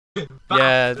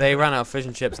Yeah, they ran out of fish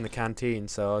and chips in the canteen,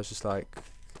 so I was just like,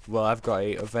 well, I've got to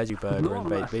eat a veggie burger and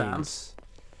baked beans.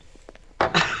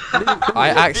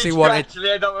 I actually wanted.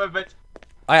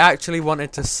 I actually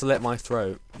wanted to slit my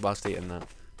throat whilst eating that.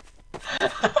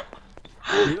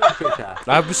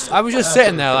 I was just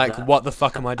sitting there like, what the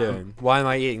fuck am I doing? Why am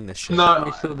I eating this shit?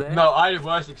 No, I had a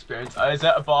worse experience. I was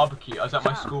at a barbecue. I was at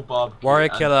my school barbecue. Warrior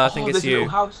Killer, I think it's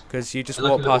you, because you just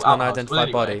walked past an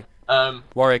unidentified body.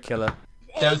 Warrior Killer.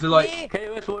 There was a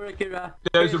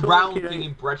round thing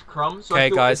in breadcrumbs. So okay,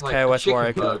 guys, like KOS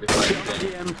Warrior Killer.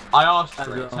 I asked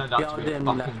for it. It turned out to be a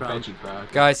fucking veggie burger.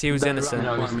 Guys, he was innocent,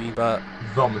 but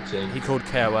vomiting. he called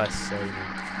KOS, so.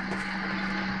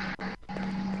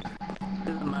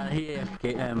 He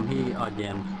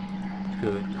again.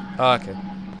 Good. Oh, okay.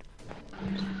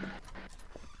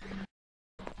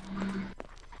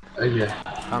 Yeah.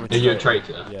 Are you a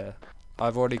traitor? Yeah.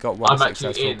 I've already got one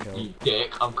successful kill. I'm actually in, you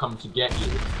dick. I'm coming to get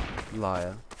you.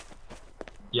 Liar.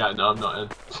 Yeah, no, I'm not in.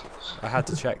 I had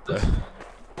to check though.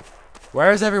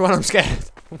 Where is everyone? I'm scared.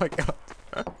 Oh my god.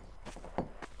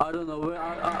 I don't know where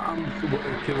I'm.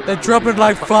 They're dropping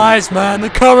like flies, man. They're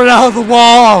coming out of the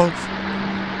walls.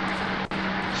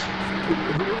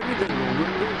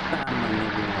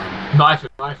 Knife.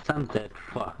 Sam's dead.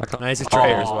 Fuck. No, he's a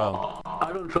traitor as well.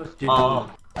 I don't trust you. I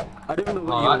don't know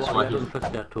where you are. I don't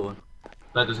trust you at all.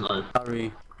 That doesn't know.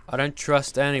 Sorry. I don't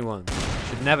trust anyone.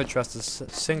 Should never trust a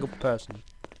single person.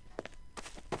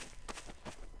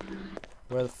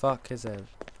 Where the fuck is it?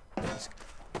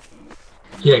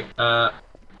 Yeah,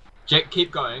 Jake,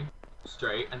 keep going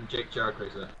straight, and Jake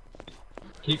Jericho's there.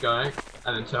 Keep going,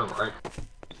 and then turn right,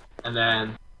 and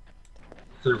then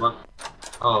through one.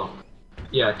 Oh,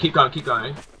 yeah, keep going.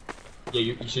 Yeah,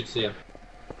 you should see him.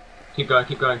 Keep going,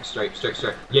 straight.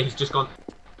 Yeah, he's just gone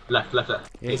left. Yeah,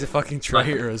 he's a fucking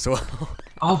traitor as well.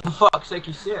 Oh, for fuck's sake,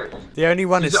 you serious? The only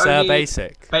one is Sir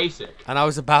Basic. Basic. And I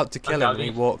was about to kill him and he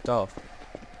walked off.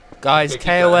 Guys,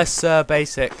 KOS Sir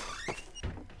Basic.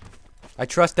 I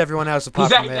trust everyone else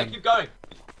apart from him.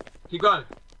 Keep going.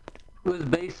 Who's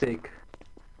Basic?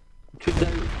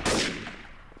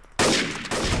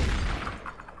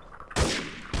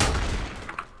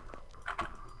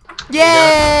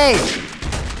 Yay!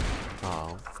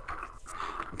 Oh.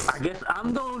 I guess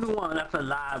I'm the only one that's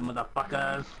alive,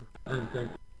 motherfuckers.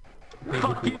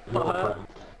 Fuck you,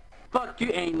 fuck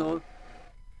you, anal.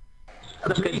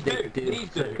 Suck a dick,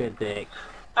 dude. Suck a dick.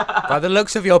 By the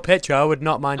looks of your picture, I would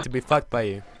not mind to be fucked by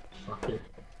you. Fuck it.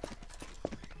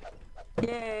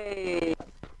 Yay!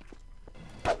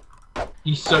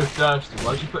 He's so thirsty.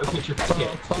 Why'd you put a picture of his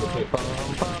tits?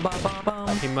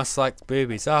 He must like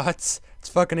boobies. Oh, it's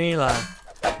fucking Eli.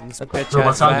 And this bitch Bro,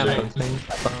 ass family.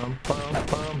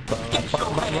 Get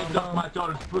your hands off my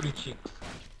daughter's booty cheeks.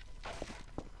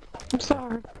 I'm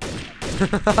sorry.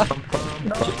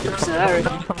 I'm sorry.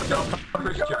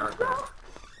 Chris Jericho.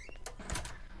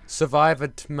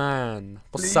 Survived man.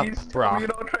 What's up, brah? You're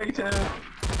not a traitor.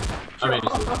 I mean,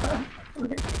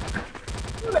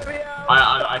 Let me out.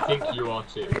 I think you are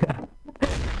too.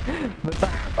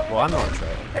 Well, I'm not a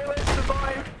traitor. Hey, let's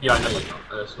survive. Yeah, I know you're not.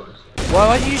 That's what I said.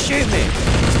 Why did you shoot me?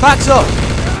 Backs up!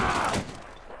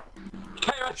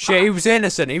 Shit, he was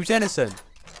innocent.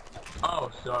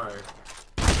 Oh, sorry.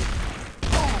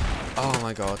 Oh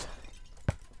my god.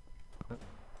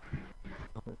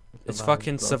 It's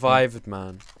fucking survived,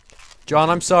 man. John,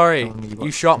 I'm sorry.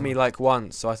 You shot me like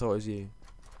once, so I thought it was you.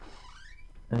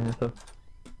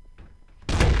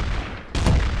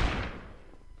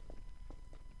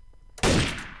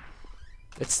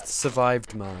 It's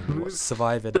survived, man. What's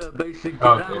survived? So basic, get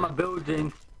out of my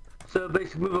building. So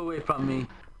basic, move away from me.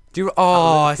 Do you,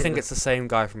 oh, I think it's the same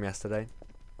guy from yesterday.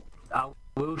 I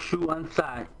will shoot on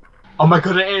sight. Oh my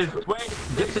god, it is! Wait,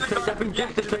 This is I'm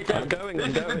going. This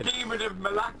is the demon of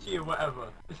Malachi or whatever.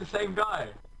 It's the same guy.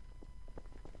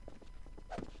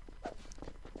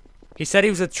 He said he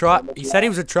was a trial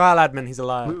admin. He's a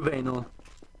liar. Move anal.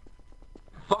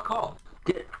 Fuck off.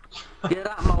 Get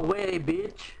out my way,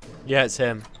 bitch. Yeah, it's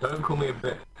him. Don't call me a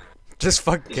bitch. Just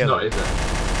fucking kill him. It's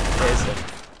not, is it?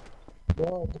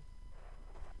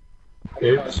 It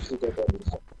is him. Oops.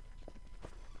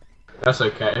 That's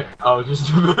okay. I'll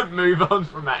just move on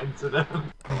from that incident.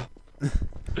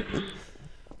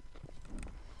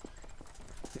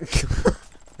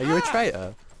 Are you a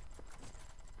traitor?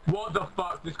 What the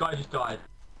fuck? This guy just died.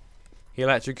 He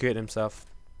electrocuted himself.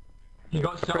 He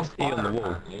got self-fired on the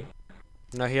wall.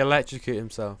 No, he electrocuted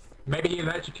himself. Maybe he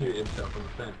electrocuted himself on the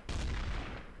thing.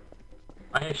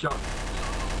 I hear shot.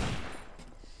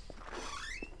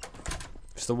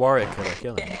 It's the warrior killer.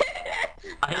 Kill him.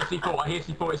 I hear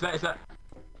C4. It's there.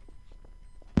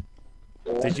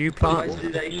 Did you Why plant?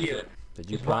 did I hear?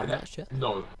 Did you plant that shit?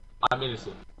 No, I'm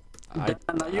innocent. Dan,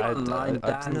 are you online?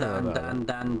 didn't know about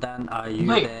it. Dan, are you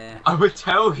Mate, there? I would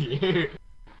tell you.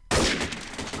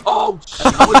 Oh shit!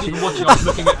 I wasn't even watching. I was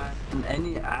looking at.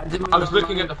 Any admin I was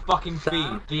looking online? at the fucking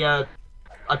feed. The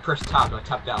I pressed tab. I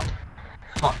tapped out.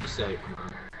 Fuck's sake.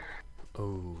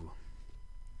 Oh.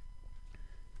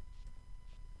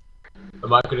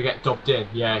 Am I gonna get dobbed in?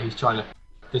 Yeah, he's trying to.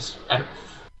 This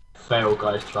fail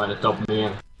guy's trying to dob me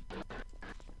in.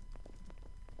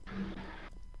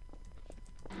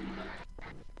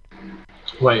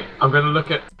 Wait, I'm gonna look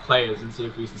at players and see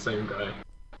if he's the same guy.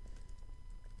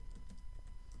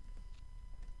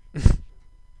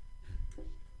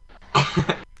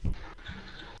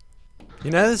 You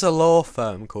know, there's a law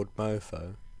firm called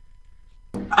Mofo.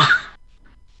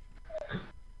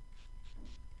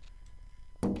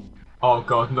 Oh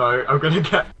god, no! I'm gonna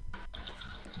get.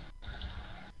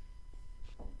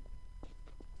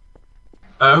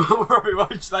 Robbie,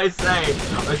 what should I say?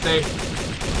 I say.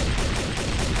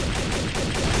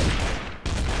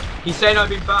 He's saying I've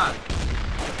been bad.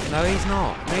 No, he's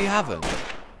not. No, you haven't.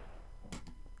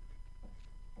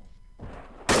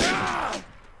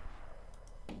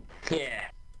 Yeah.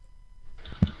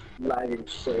 Lagging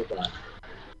so bad.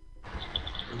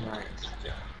 Nice.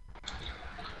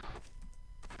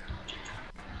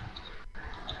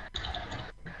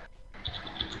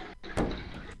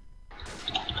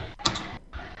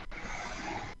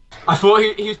 I thought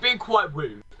he was being quite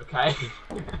rude, okay?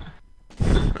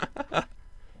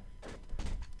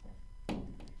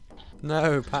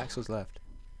 No, Pax was left.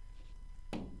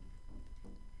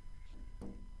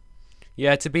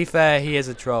 Yeah, to be fair, he is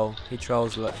a troll. He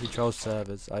trolls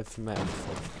servers. I've met him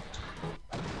before.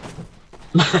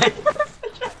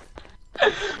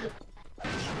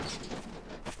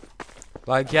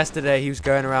 Like yesterday, he was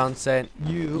going around saying.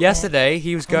 Yesterday,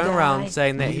 he was going around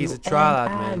saying that he's a trial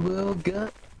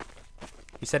admin.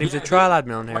 He said he was a trial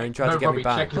admin on here and tried to get me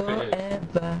back.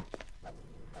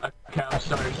 Okay, I'm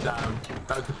sorry, Sam.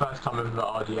 That was the first time I've ever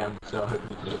RDM, so I hope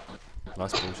you did.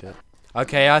 That's bullshit.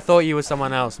 Okay, I thought you were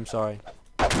someone else. I'm sorry.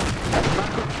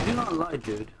 Do not lie,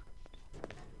 dude.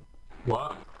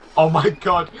 What? Oh my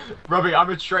god, Robbie, I'm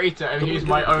a traitor and he's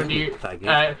my only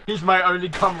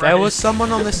comrade. There was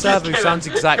someone on the server who sounds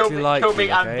exactly like you, kill me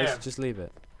okay? and So him. just leave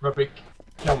it. Robbie,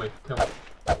 kill me.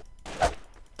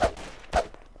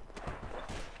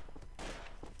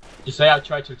 You say I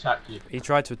tried to attack you. He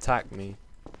tried to attack me.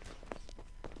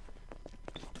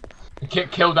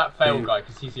 Kill that fail guy,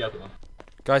 because he's the other one.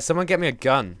 Guys, someone get me a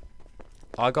gun.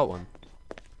 Oh, I got one.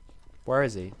 Where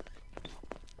is he?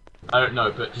 I don't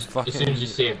know, but just as soon as you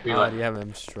see him, be like... yeah,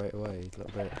 him straight away, you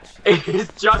little bitch.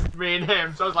 It's just me and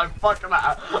him, so I was like, fuck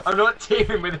that. I'm not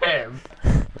teaming with him.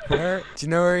 Where? Do you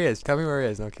know where he is? Tell me where he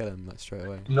is and I'll kill him like, straight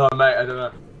away. No, mate, I don't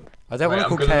know. I don't want to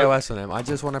call KOS on him, I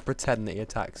just want to pretend that he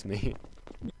attacks me.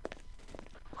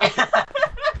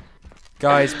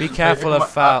 Guys, be careful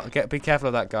of be careful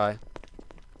of that guy.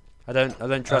 I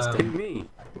don't trust him. Me?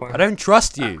 I don't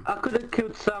trust you. I could have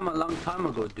killed Sam a long time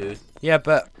ago, dude. Yeah,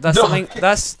 but that's something.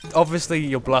 That's obviously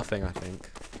you're bluffing. I think.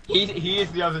 He is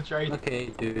the other traitor. Okay,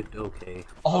 dude. Okay.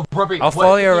 Oh, Robbie, I'll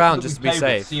follow you around just to be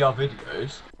safe. See our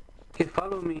videos. Okay,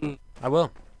 follow me. I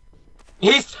will.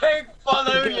 He's saying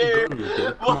follow you.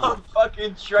 What a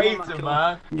fucking traitor,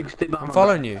 man. You can stay behind. I'm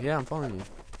following you. Yeah, I'm following you.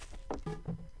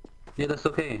 Yeah, that's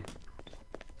okay.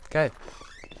 Okay.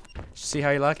 See how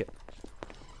you like it.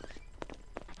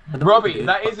 Robbie,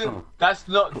 that's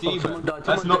not Demon.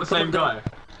 That's not the same guy.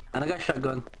 And I got a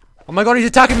shotgun. Oh my god, he's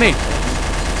attacking me!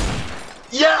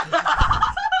 Yeah!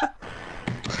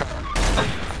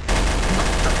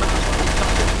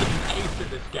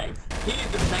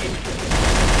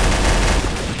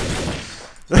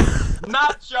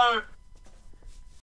 Nacho!